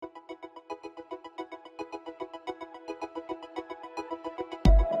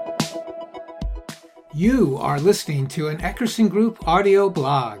You are listening to an Eckerson Group audio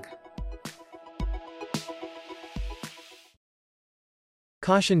blog.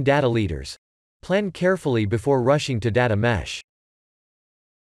 Caution data leaders. Plan carefully before rushing to data mesh.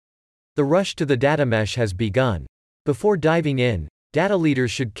 The rush to the data mesh has begun. Before diving in, data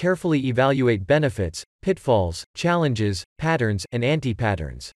leaders should carefully evaluate benefits, pitfalls, challenges, patterns, and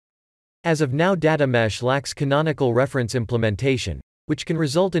anti-patterns. As of now, data mesh lacks canonical reference implementation, which can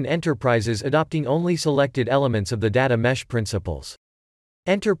result in enterprises adopting only selected elements of the data mesh principles.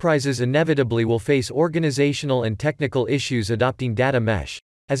 Enterprises inevitably will face organizational and technical issues adopting data mesh,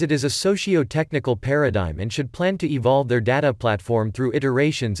 as it is a socio-technical paradigm, and should plan to evolve their data platform through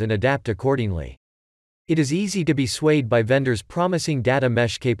iterations and adapt accordingly. It is easy to be swayed by vendors promising data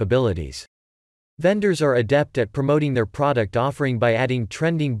mesh capabilities. Vendors are adept at promoting their product offering by adding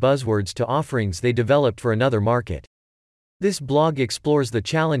trending buzzwords to offerings they developed for another market. This blog explores the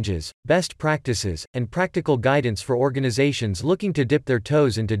challenges, best practices, and practical guidance for organizations looking to dip their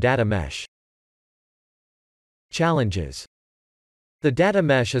toes into data mesh. Challenges. The data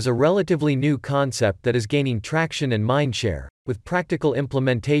mesh is a relatively new concept that is gaining traction and mindshare, with practical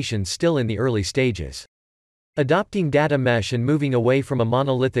implementation still in the early stages. Adopting data mesh and moving away from a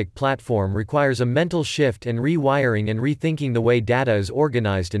monolithic platform requires a mental shift and rewiring and rethinking the way data is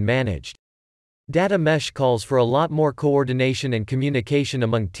organized and managed. Data mesh calls for a lot more coordination and communication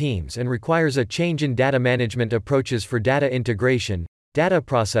among teams and requires a change in data management approaches for data integration, data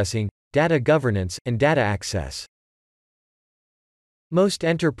processing, data governance, and data access. Most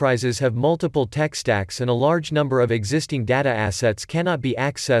enterprises have multiple tech stacks, and a large number of existing data assets cannot be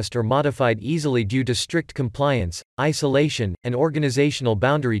accessed or modified easily due to strict compliance, isolation, and organizational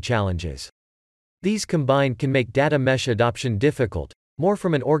boundary challenges. These combined can make data mesh adoption difficult, more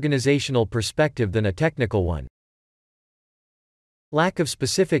from an organizational perspective than a technical one. Lack of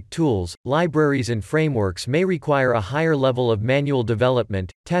specific tools, libraries, and frameworks may require a higher level of manual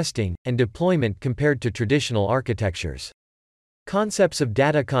development, testing, and deployment compared to traditional architectures. Concepts of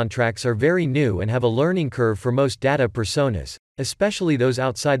data contracts are very new and have a learning curve for most data personas, especially those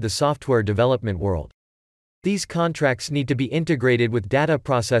outside the software development world. These contracts need to be integrated with data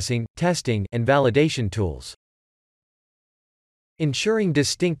processing, testing, and validation tools. Ensuring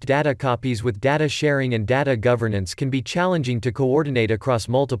distinct data copies with data sharing and data governance can be challenging to coordinate across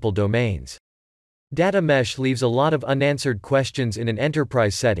multiple domains. Data mesh leaves a lot of unanswered questions in an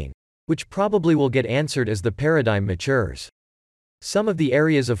enterprise setting, which probably will get answered as the paradigm matures. Some of the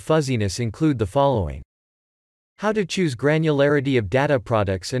areas of fuzziness include the following. How to choose granularity of data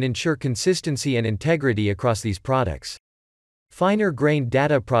products and ensure consistency and integrity across these products. Finer-grained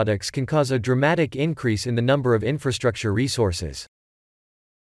data products can cause a dramatic increase in the number of infrastructure resources.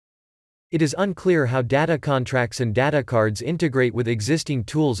 It is unclear how data contracts and data cards integrate with existing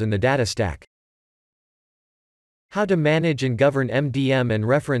tools in the data stack. How to manage and govern MDM and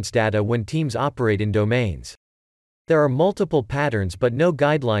reference data when teams operate in domains. There are multiple patterns but no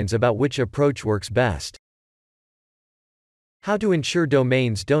guidelines about which approach works best. How to ensure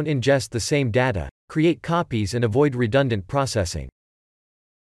domains don't ingest the same data, create copies, and avoid redundant processing.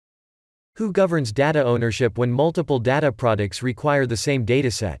 Who governs data ownership when multiple data products require the same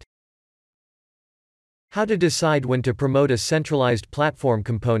dataset? How to decide when to promote a centralized platform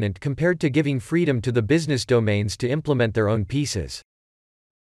component compared to giving freedom to the business domains to implement their own pieces.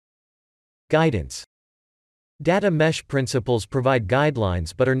 Guidance. Data mesh principles provide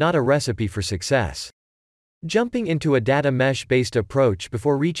guidelines but are not a recipe for success. Jumping into a data mesh-based approach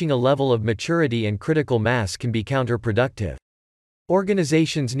before reaching a level of maturity and critical mass can be counterproductive.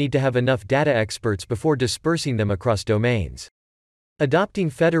 Organizations need to have enough data experts before dispersing them across domains. Adopting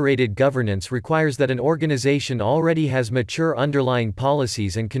federated governance requires that an organization already has mature underlying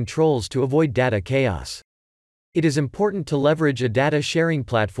policies and controls to avoid data chaos. It is important to leverage a data sharing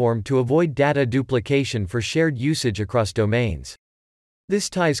platform to avoid data duplication for shared usage across domains. This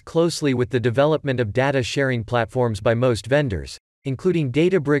ties closely with the development of data sharing platforms by most vendors, including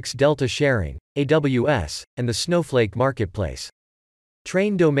Databricks Delta Sharing, AWS, and the Snowflake Marketplace.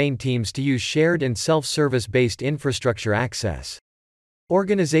 Train domain teams to use shared and self-service-based infrastructure access.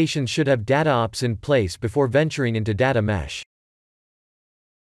 Organizations should have DataOps in place before venturing into data mesh.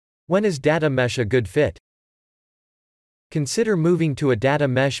 When is data mesh a good fit? Consider moving to a data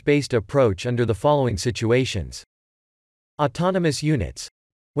mesh-based approach under the following situations. Autonomous units.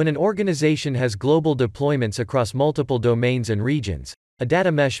 When an organization has global deployments across multiple domains and regions, a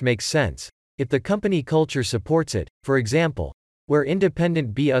data mesh makes sense, if the company culture supports it, for example, where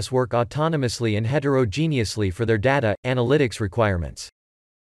independent BUs work autonomously and heterogeneously for their data analytics requirements.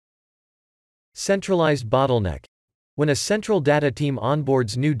 Centralized bottleneck. when a central data team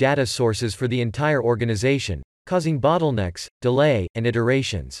onboards new data sources for the entire organization, causing bottlenecks, delay, and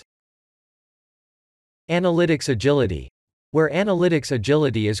iterations. Analytics agility, where analytics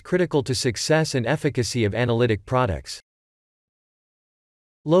agility is critical to success and efficacy of analytic products.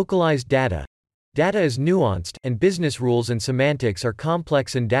 Localized data. Data is nuanced, and business rules and semantics are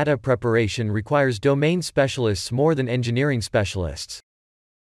complex, and data preparation requires domain specialists more than engineering specialists.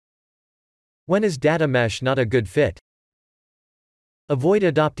 When is data mesh not a good fit? Avoid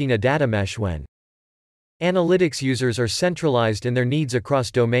adopting a data mesh when analytics users are centralized and their needs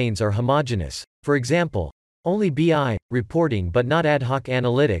across domains are homogeneous. For example, only BI, reporting but not ad hoc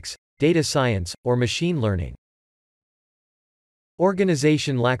analytics, data science, or machine learning.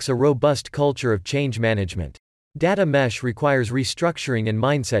 Organization lacks a robust culture of change management. Data mesh requires restructuring and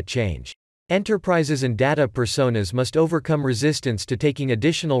mindset change. Enterprises and data personas must overcome resistance to taking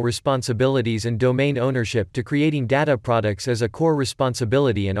additional responsibilities and domain ownership to creating data products as a core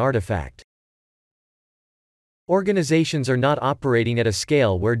responsibility and artifact. Organizations are not operating at a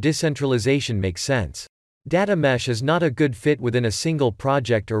scale where decentralization makes sense. Data mesh is not a good fit within a single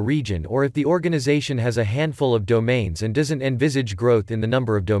project or region, or if the organization has a handful of domains and doesn't envisage growth in the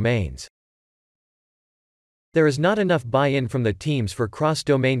number of domains. There is not enough buy-in from the teams for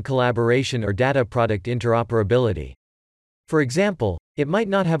cross-domain collaboration or data product interoperability. For example, it might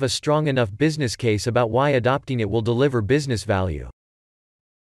not have a strong enough business case about why adopting it will deliver business value.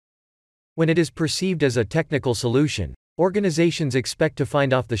 When it is perceived as a technical solution, organizations expect to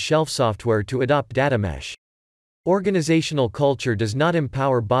find off-the-shelf software to adopt data mesh. Organizational culture does not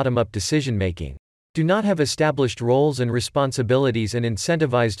empower bottom-up decision-making. Do not have established roles and responsibilities and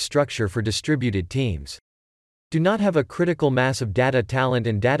incentivized structure for distributed teams. Do not have a critical mass of data talent,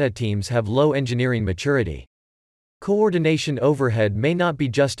 and data teams have low engineering maturity. Coordination overhead may not be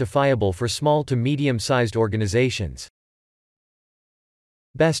justifiable for small to medium-sized organizations.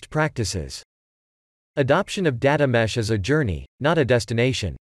 Best practices. Adoption of data mesh is a journey, not a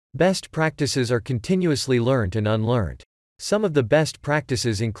destination. Best practices are continuously learned and unlearned. Some of the best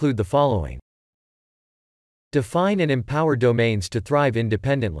practices include the following. Define and empower domains to thrive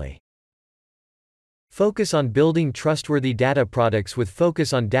independently. Focus on building trustworthy data products with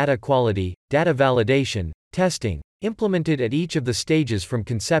focus on data quality, data validation, testing, implemented at each of the stages from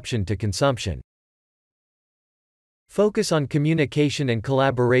conception to consumption. Focus on communication and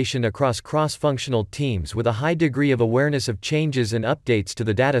collaboration across cross-functional teams with a high degree of awareness of changes and updates to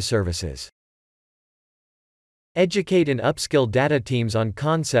the data services. Educate and upskill data teams on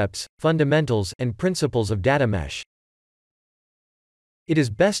concepts, fundamentals, and principles of data mesh. It is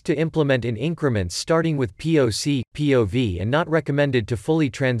best to implement in increments starting with POC, POV, and not recommended to fully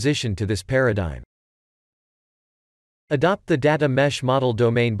transition to this paradigm. Adopt the data mesh model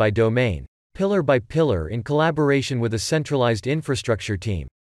domain by domain, pillar by pillar in collaboration with a centralized infrastructure team.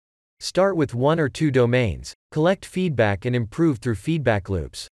 Start with 1 or 2 domains, collect feedback and improve through feedback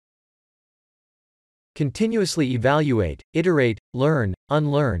loops. Continuously evaluate, iterate, learn,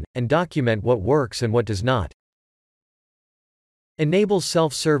 unlearn, and document what works and what does not. Enable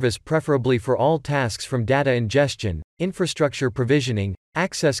self-service preferably for all tasks from data ingestion, infrastructure provisioning,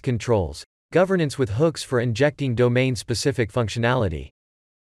 access controls, governance with hooks for injecting domain-specific functionality.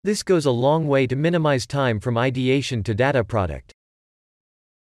 This goes a long way to minimize time from ideation to data product.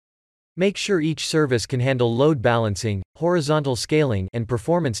 Make sure each service can handle load balancing, horizontal scaling, and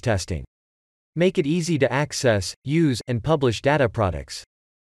performance testing. Make it easy to access, use, and publish data products.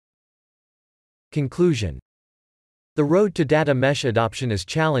 Conclusion. The road to data mesh adoption is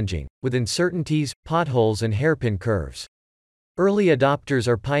challenging, with uncertainties, potholes, and hairpin curves. Early adopters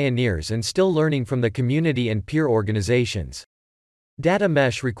are pioneers and still learning from the community and peer organizations. Data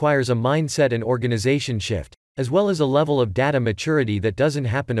mesh requires a mindset and organization shift, as well as a level of data maturity that doesn't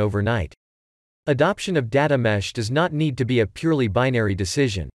happen overnight. Adoption of data mesh does not need to be a purely binary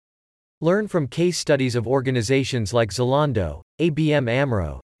decision. Learn from case studies of organizations like Zalando, ABN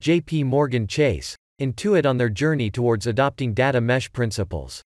AMRO, JP Morgan Chase, Intuit on their journey towards adopting data mesh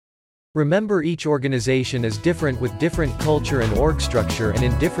principles. Remember, each organization is different with different culture and org structure and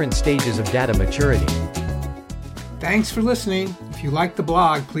in different stages of data maturity. Thanks for listening. If you like the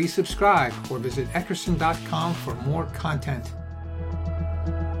blog, please subscribe or visit Eckerson.com for more content.